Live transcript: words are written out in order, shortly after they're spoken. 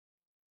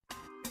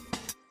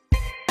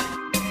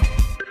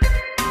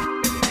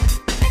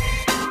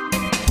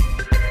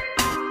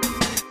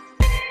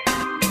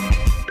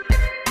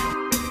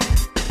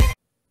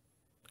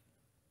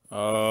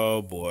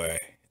boy.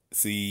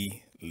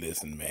 See,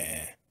 listen,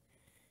 man.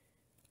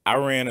 I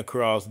ran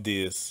across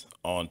this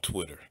on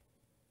Twitter.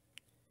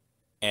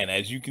 And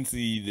as you can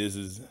see, this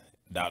is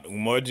Dr.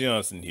 Umar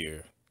Johnson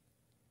here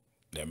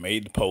that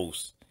made the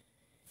post.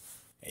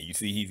 And you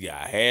see he's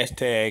got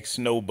hashtag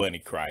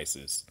Snowbunny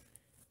crisis.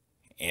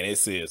 And it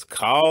says,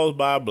 caused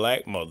by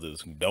black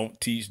mothers who don't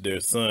teach their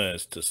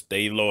sons to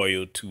stay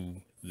loyal to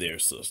their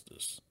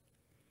sisters.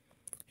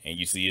 And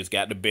you see it's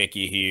got the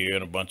Becky here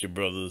and a bunch of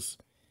brothers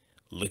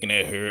looking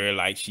at her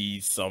like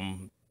she's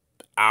some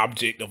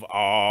object of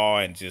awe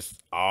and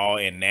just all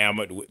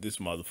enamored with this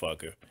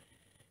motherfucker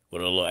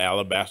with a little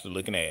alabaster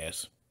looking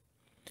ass.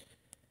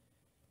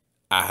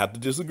 I have to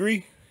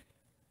disagree.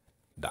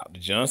 Dr.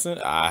 Johnson,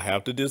 I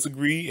have to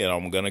disagree, and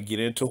I'm going to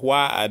get into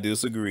why I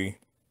disagree.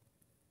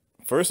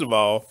 First of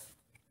all,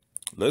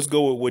 let's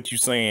go with what you're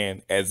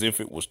saying as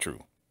if it was true.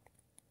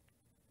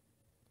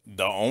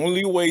 The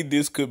only way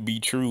this could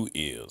be true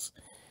is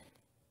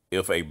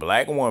if a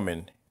black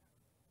woman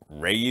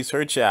raised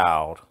her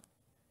child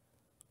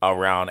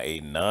around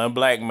a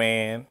non-black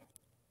man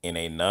in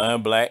a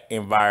non-black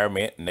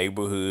environment,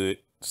 neighborhood,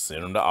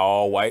 sent them to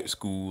all white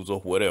schools or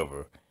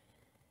whatever,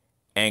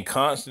 and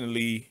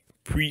constantly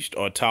preached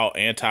or taught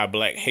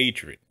anti-black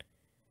hatred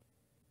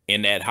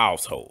in that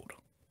household.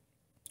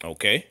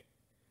 Okay?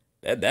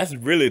 That's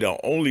really the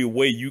only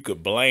way you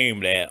could blame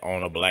that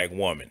on a black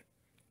woman.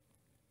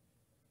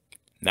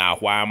 Now,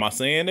 why am I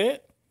saying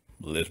that?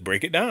 Let's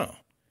break it down.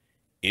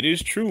 It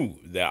is true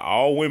that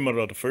all women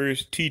are the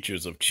first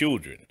teachers of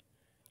children.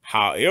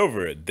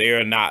 However,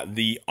 they're not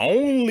the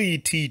only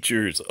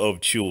teachers of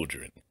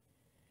children.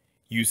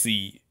 You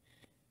see,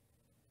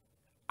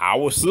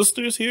 our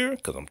sisters here,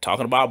 because I'm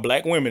talking about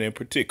black women in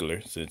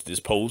particular, since this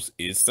post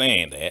is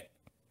saying that,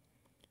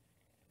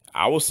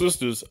 our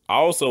sisters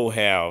also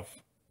have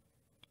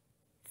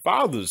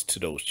fathers to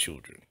those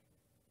children.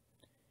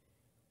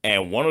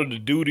 And one of the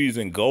duties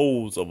and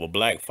goals of a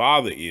black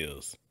father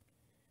is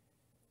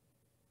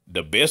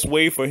the best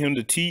way for him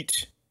to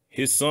teach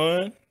his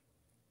son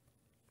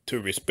to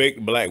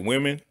respect black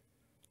women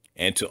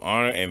and to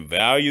honor and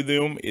value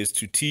them is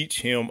to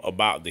teach him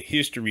about the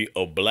history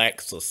of black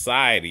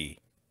society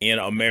in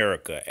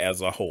America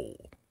as a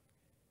whole.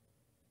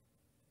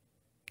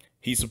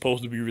 He's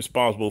supposed to be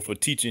responsible for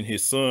teaching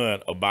his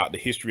son about the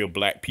history of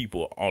black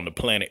people on the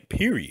planet,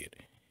 period,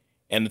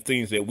 and the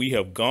things that we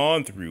have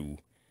gone through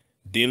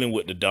dealing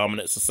with the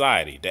dominant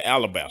society, the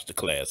alabaster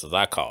class, as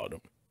I call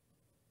them.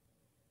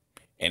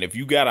 And if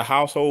you got a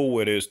household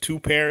where there's two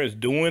parents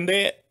doing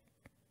that,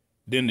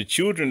 then the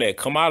children that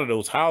come out of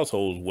those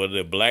households, whether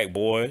they're black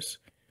boys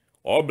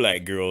or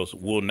black girls,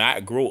 will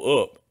not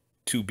grow up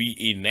to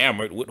be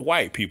enamored with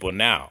white people.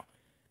 Now,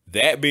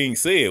 that being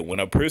said,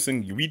 when a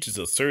person reaches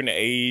a certain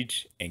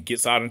age and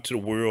gets out into the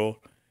world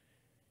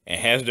and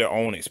has their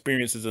own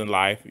experiences in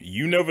life,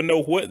 you never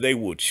know what they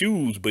will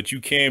choose, but you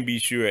can be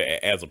sure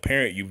as a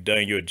parent you've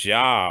done your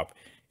job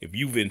if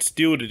you've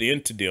instilled it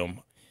into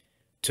them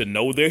to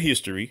know their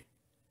history,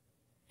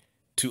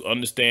 to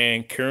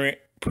understand current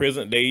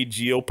present day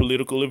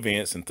geopolitical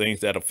events and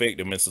things that affect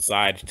them in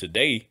society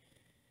today.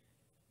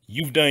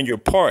 You've done your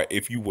part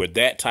if you were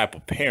that type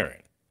of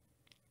parent.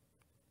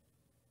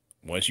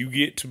 Once you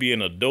get to be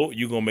an adult,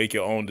 you're going to make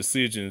your own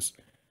decisions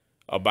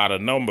about a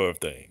number of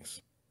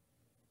things.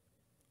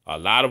 A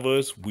lot of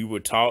us, we were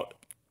taught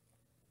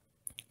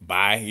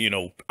by,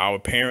 our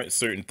parents,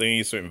 certain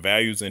things, certain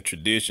values and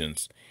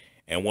traditions.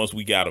 And once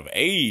we got of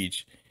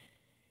age,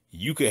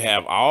 you could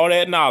have all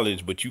that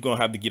knowledge, but you're going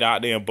to have to get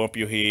out there and bump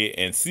your head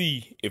and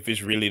see if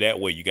it's really that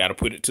way. You got to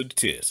put it to the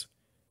test.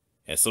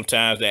 And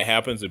sometimes that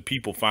happens and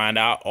people find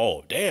out,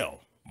 oh, damn,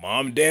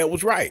 mom and dad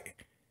was right.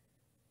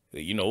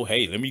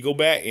 Hey, let me go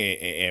back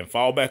and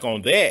fall back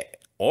on that.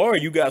 Or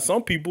you got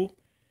some people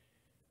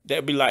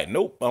that be like,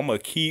 nope, I'm going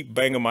to keep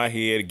banging my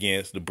head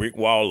against the brick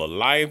wall of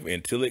life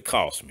until it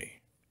costs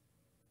me.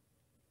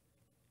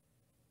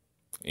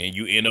 And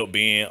you end up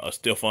being a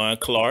Stephon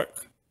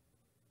Clark.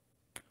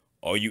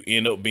 Or you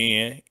end up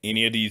being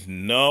any of these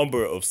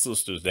number of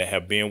sisters that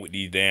have been with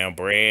these damn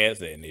brads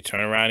and they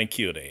turn around and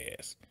kill their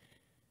ass.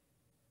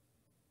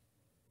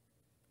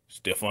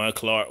 Stephon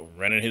Clark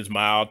running his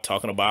mouth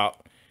talking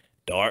about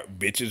dark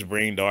bitches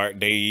bring dark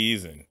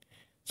days and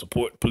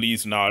support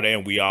police and all that.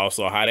 And we all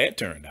saw how that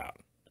turned out.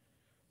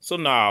 So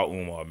now,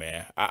 Umar,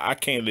 man, I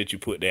can't let you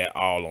put that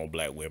all on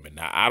black women.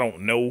 Now, I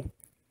don't know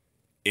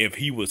if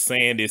he was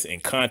saying this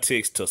in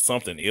context to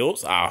something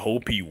else. I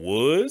hope he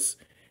was.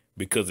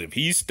 Because if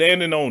he's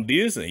standing on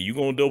this and you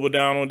going to double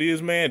down on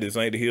this, man, this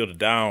ain't the hill to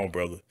die on,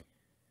 brother.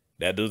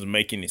 That doesn't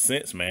make any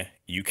sense, man.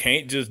 You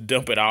can't just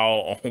dump it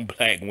all on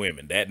black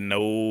women. That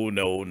no.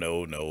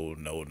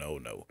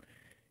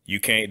 You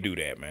can't do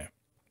that, man.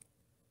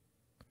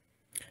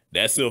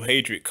 That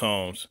self-hatred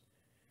comes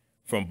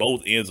from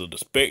both ends of the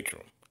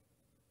spectrum.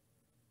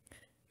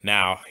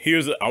 Now,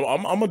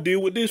 I'm going to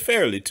deal with this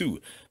fairly, too.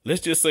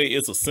 Let's just say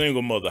it's a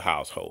single mother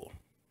household.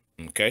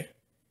 Okay?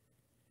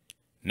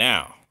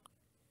 Now,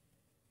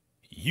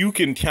 you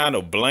can kind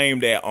of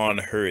blame that on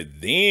her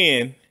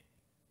then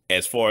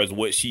as far as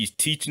what she's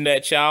teaching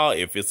that child,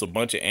 if it's a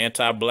bunch of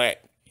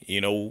anti-black,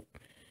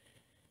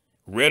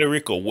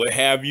 rhetoric or what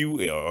have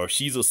you, or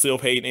she's a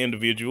self-hating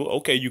individual,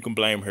 okay, you can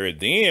blame her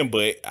then,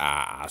 but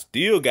I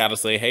still gotta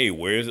say, hey,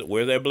 where's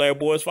that black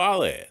boy's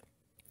father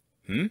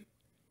at?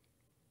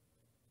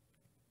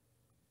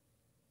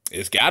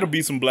 It's got to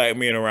be some black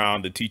men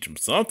around to teach them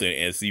something.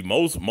 And see,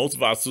 most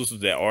of our sisters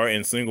that are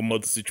in single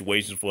mother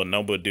situations for a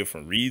number of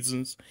different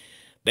reasons,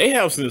 they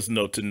have sense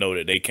to know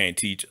that they can't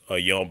teach a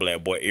young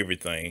black boy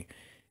everything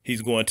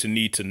he's going to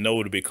need to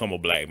know to become a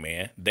black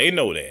man. They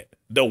know that.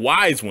 The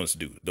wise ones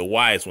do. The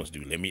wise ones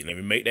do. Let me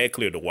make that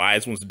clear. The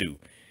wise ones do.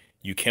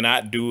 You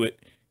cannot do it.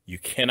 You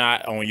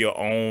cannot on your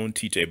own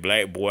teach a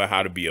black boy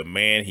how to be a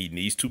man. He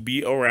needs to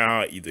be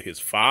around either his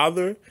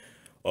father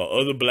or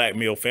other black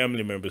male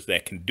family members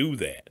that can do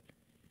that.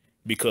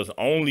 Because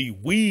only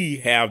we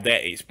have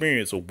that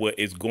experience of what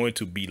it's going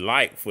to be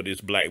like for this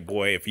black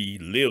boy if he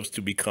lives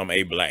to become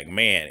a black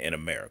man in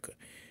America.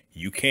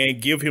 You can't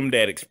give him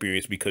that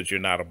experience because you're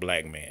not a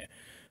black man.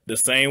 The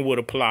same would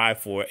apply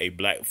for a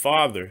black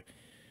father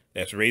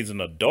that's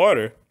raising a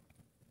daughter.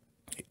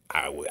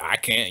 I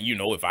can't,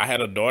 if I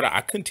had a daughter,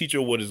 I couldn't teach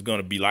her what it's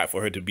going to be like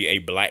for her to be a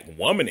black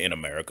woman in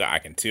America. I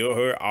can tell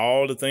her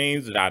all the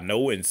things that I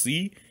know and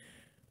see,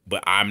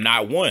 but I'm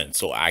not one,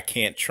 so I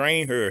can't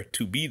train her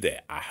to be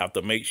that. I have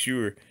to make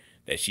sure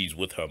that she's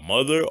with her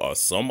mother or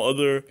some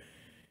other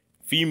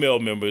female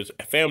members,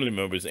 family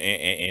members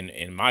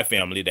in my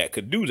family that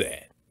could do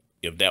that,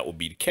 if that would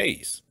be the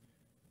case.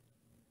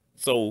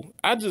 So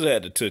I just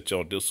had to touch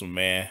on this one,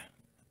 man.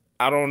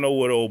 I don't know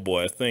what old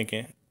boy is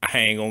thinking. I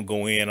ain't gonna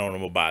go in on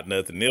him about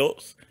nothing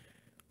else,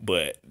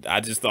 but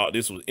I just thought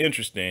this was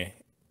interesting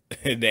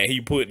that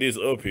he put this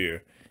up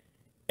here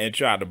and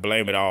tried to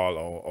blame it all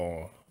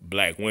on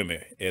black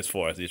women as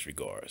far as this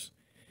regards.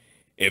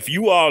 If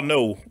you all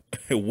know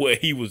what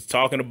he was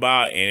talking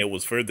about and it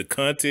was further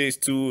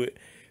context to it,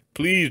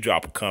 please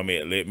drop a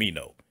comment and let me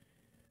know.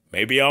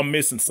 Maybe I'm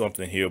missing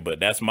something here, but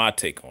that's my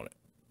take on it.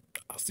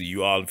 I'll see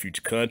you all in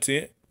future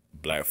content.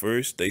 Black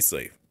first, stay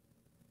safe.